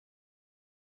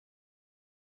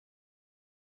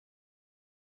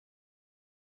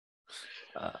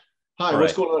Uh, Hi, all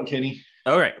what's right. going on, Kenny?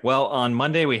 All right. Well, on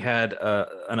Monday we had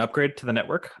an upgrade to the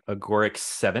network, Agoric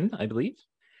 7, I believe,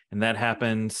 and that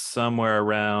happened somewhere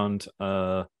around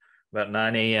about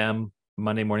 9 a.m.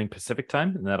 Monday morning Pacific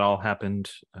time, and that all happened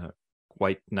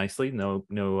quite nicely.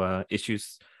 No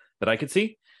issues that I could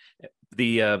see.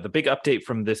 The big update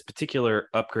from this particular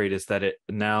upgrade is that it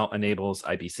now enables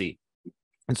IBC,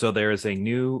 and so there is a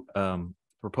new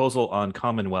proposal on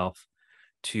Commonwealth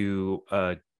to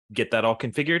get that all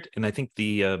configured. And I think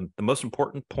the most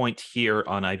important point here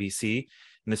on IBC,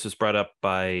 and this was brought up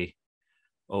by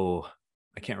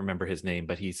I can't remember his name,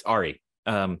 but he's Ari.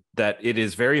 That it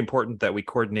is very important that we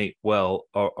coordinate well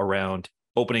around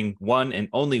opening one and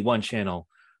only one channel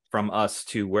from us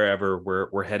to wherever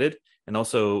we're headed. And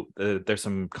also, there's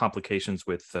some complications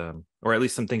with, or at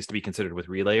least some things to be considered with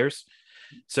relayers.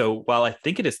 So while I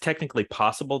think it is technically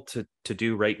possible to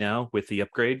do right now with the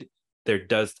upgrade, there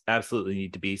does absolutely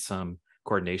need to be some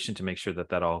coordination to make sure that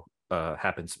that all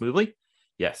happens smoothly.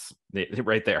 Yes,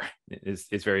 right there is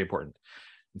very important.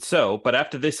 So, but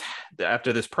after this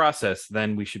process,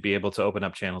 then we should be able to open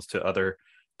up channels to other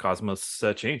Cosmos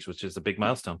change, which is a big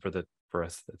milestone for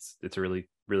us. It's really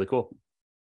cool.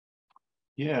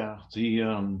 Yeah,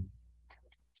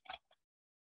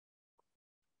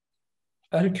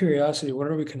 Out of curiosity, what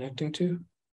are we connecting to?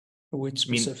 Which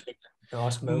specific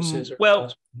osmosis or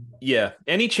well, yeah,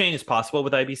 any chain is possible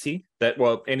with IBC.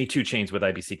 Any two chains with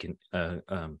IBC can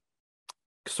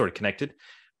sort of connected,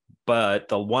 but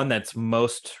the one that's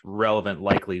most relevant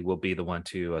likely will be the one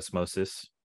to osmosis,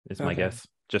 is my guess,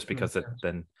 just because it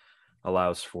then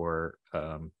allows for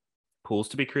pools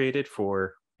to be created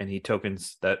for any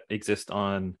tokens that exist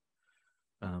on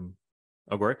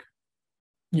Agoric.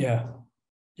 Yeah.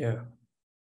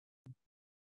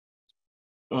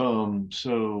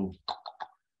 So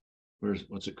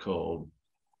what's it called?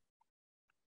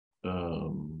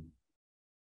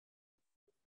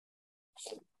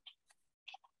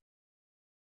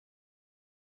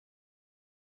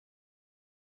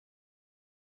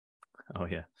 Oh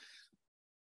yeah.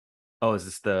 Oh, is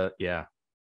this yeah.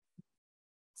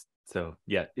 So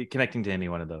yeah, connecting to any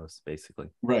one of those basically.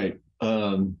 Right.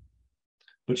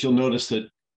 But you'll notice that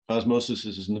osmosis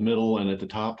is in the middle and at the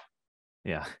top.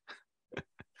 Yeah.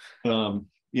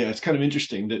 Yeah, it's kind of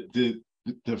interesting that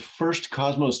the first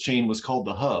Cosmos chain was called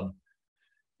the hub,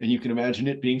 and you can imagine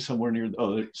it being somewhere near.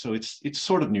 So it's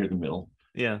sort of near the middle.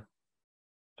 Yeah.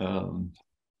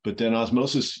 But then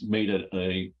osmosis made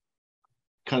a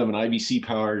kind of an IBC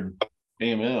powered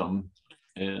AMM,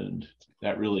 and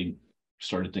that really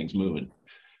started things moving.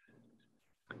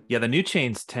 Yeah, the new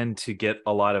chains tend to get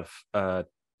a lot of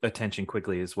attention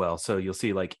quickly as well. So you'll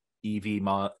see like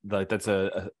that's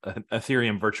a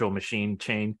Ethereum virtual machine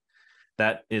chain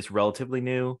that is relatively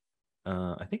new.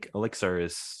 I think Elixir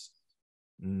is,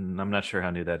 I'm not sure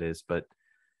how new that is,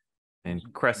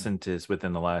 and Crescent is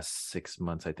within the last 6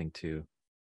 months, I think, too.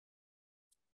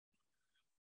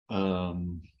 Yeah,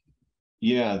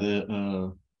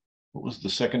 what was the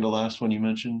second to last one you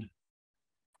mentioned?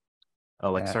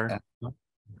 Elixir.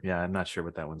 Yeah, I'm not sure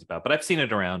what that one's about, but I've seen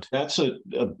it around. That's a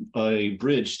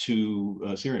bridge to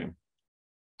Ethereum.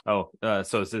 Oh,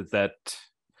 so is that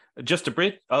just a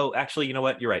bridge? Oh, actually, you know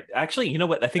what? You're right. Actually, you know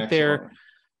what? I think they're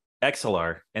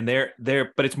XLR, and they're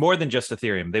but it's more than just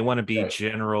Ethereum. They want to be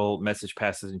general message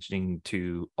passaging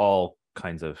to all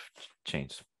kinds of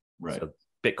chains, right? So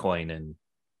Bitcoin and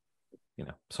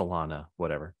Solana,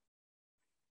 whatever.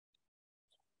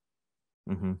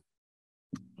 Mm-hmm.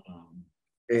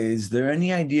 Is there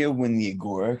any idea when the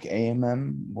Agoric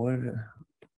AMM would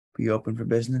be open for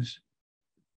business?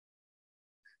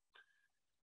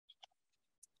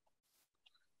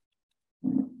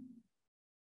 It's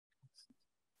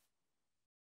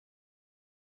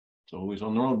always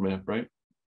on the roadmap, right?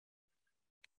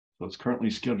 So it's currently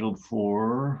scheduled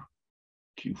for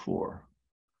Q4.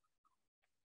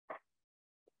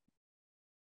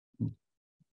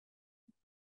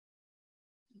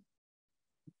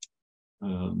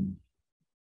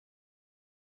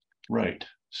 Right.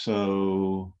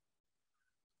 So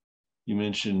you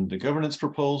mentioned the governance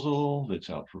proposal that's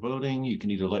out for voting. You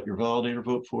can either let your validator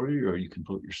vote for you, or you can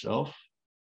vote yourself.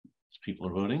 As people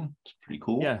are voting. It's pretty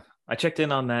cool. Yeah, I checked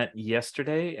in on that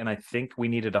yesterday, and I think we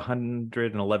needed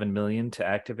 111 million to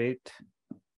activate.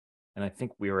 And I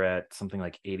think we were at something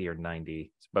like 80 or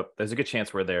 90, but there's a good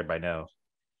chance we're there by now.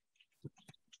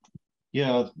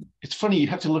 Yeah, it's funny. You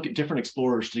have to look at different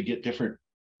explorers to get different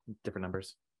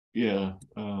numbers. Yeah.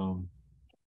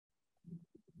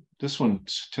 This one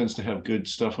tends to have good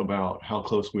stuff about how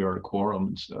close we are to quorum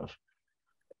and stuff.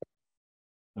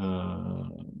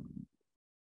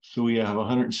 So we have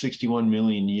 161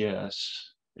 million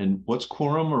yes. And what's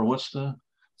quorum, or what's the?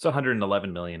 It's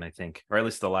 111 million, I think, or at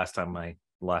least the last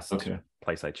Okay.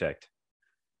 place I checked.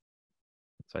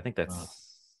 So I think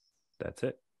that's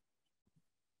it.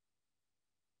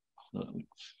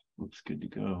 Looks good to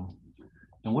go.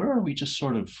 And where are we just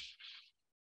sort of,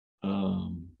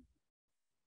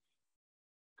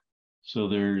 so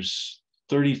there's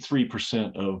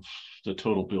 33% of the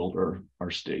total build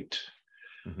are staked.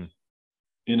 Mm-hmm.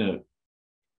 In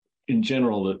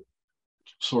general, the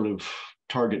sort of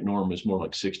target norm is more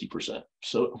like 60%.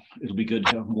 So it'll be good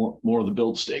to have more of the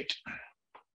build staked.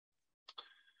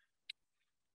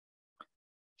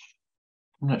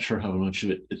 I'm not sure how much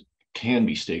of it can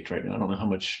be staked right now. I don't know how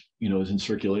much, is in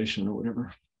circulation or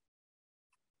whatever.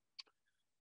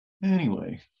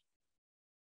 Anyway,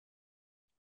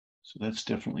 so that's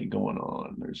definitely going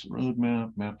on. There's a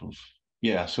roadmap, map of,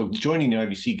 yeah. So joining the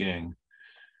IBC gang.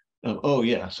 Oh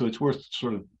yeah, so it's worth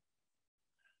sort of.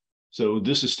 So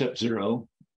this is step 0.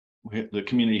 The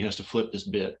community has to flip this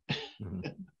bit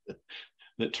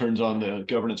that turns on the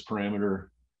governance parameter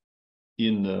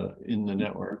in the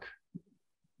network.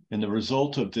 And the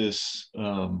result of this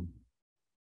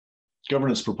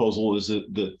governance proposal is that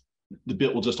the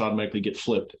bit will just automatically get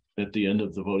flipped at the end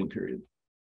of the voting period.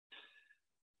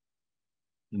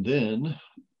 And then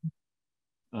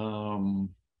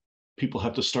people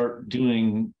have to start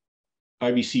doing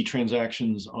IBC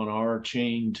transactions on our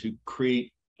chain to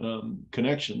create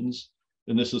connections.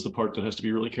 And this is the part that has to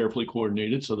be really carefully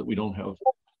coordinated so that we don't have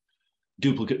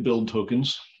duplicate build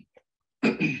tokens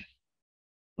on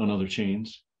other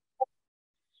chains.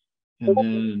 And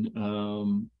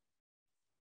then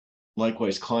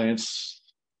likewise, clients,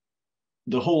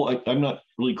 I'm not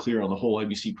really clear on the whole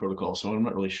IBC protocol, so I'm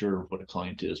not really sure what a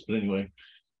client is, but anyway.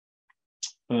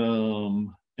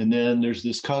 And then there's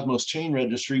this Cosmos chain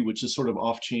registry, which is sort of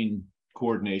off-chain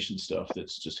coordination stuff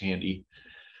that's just handy.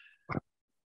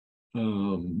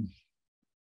 And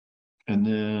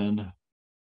then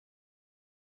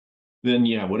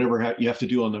yeah, whatever you have to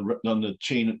do on the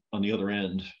chain on the other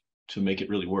end to make it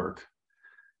really work.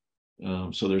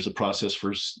 So there's a process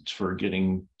for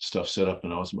getting stuff set up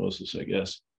in Osmosis, I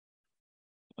guess.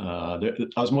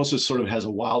 Osmosis sort of has a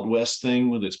Wild West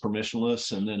thing with its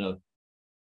permissionless, and then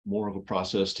more of a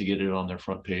process to get it on their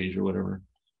front page or whatever.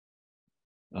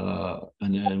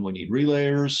 And then we need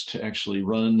relayers to actually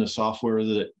run the software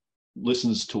that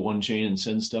listens to one chain and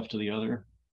sends stuff to the other.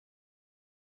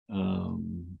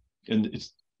 And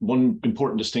it's one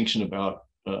important distinction about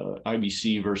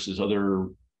IBC versus other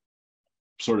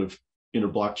sort of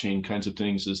inter-blockchain kinds of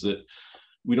things is that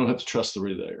we don't have to trust the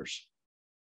relayers.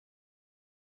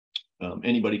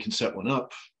 Anybody can set one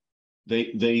up.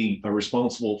 They are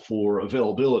responsible for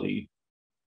availability.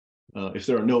 If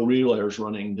there are no relayers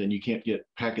running, then you can't get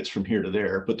packets from here to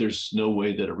there, but there's no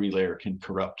way that a relayer can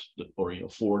corrupt or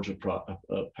forge a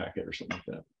packet or something like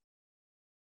that.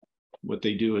 What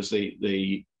they do is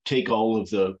they take all of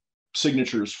the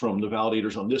signatures from the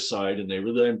validators on this side and they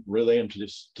relay them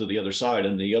to the other side,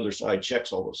 and the other side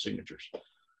checks all those signatures.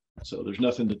 So there's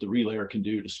nothing that the relayer can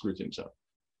do to screw things up,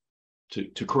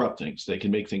 to corrupt things. They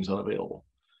can make things unavailable.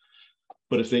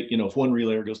 But if if one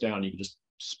relayer goes down, you can just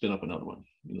spin up another one.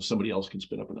 Somebody else can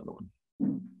spin up another one.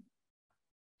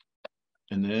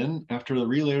 And then after the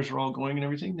relayers are all going and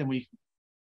everything, then we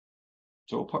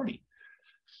throw a party.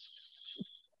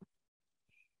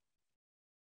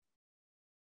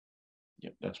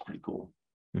 Yep, that's pretty cool.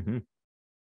 Mm-hmm.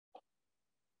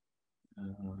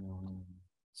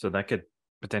 So that could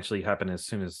potentially happen as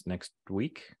soon as next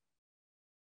week,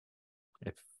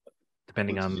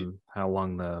 depending on how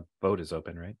long the vote is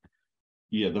open, right?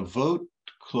 Yeah, the vote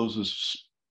closes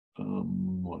the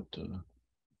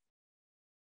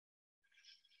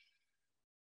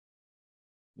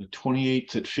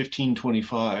 28th at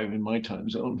 15:25 in my time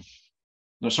zone.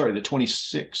 No, sorry, the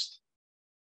 26th.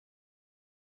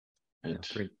 Yeah,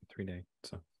 three days.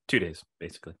 So 2 days,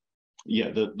 basically.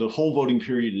 Yeah, the whole voting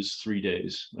period is 3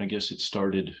 days. I guess it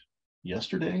started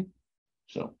yesterday.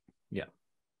 So yeah.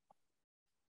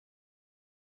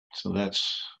 So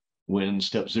that's when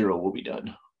step 0 will be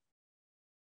done.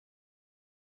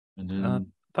 And then I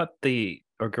thought the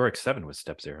Agoric 7 was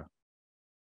step 0.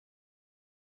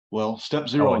 Well, step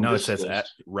 0. Oh no, it says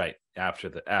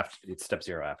after it's step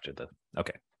 0 after the.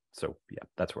 Okay, so yeah,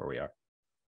 that's where we are.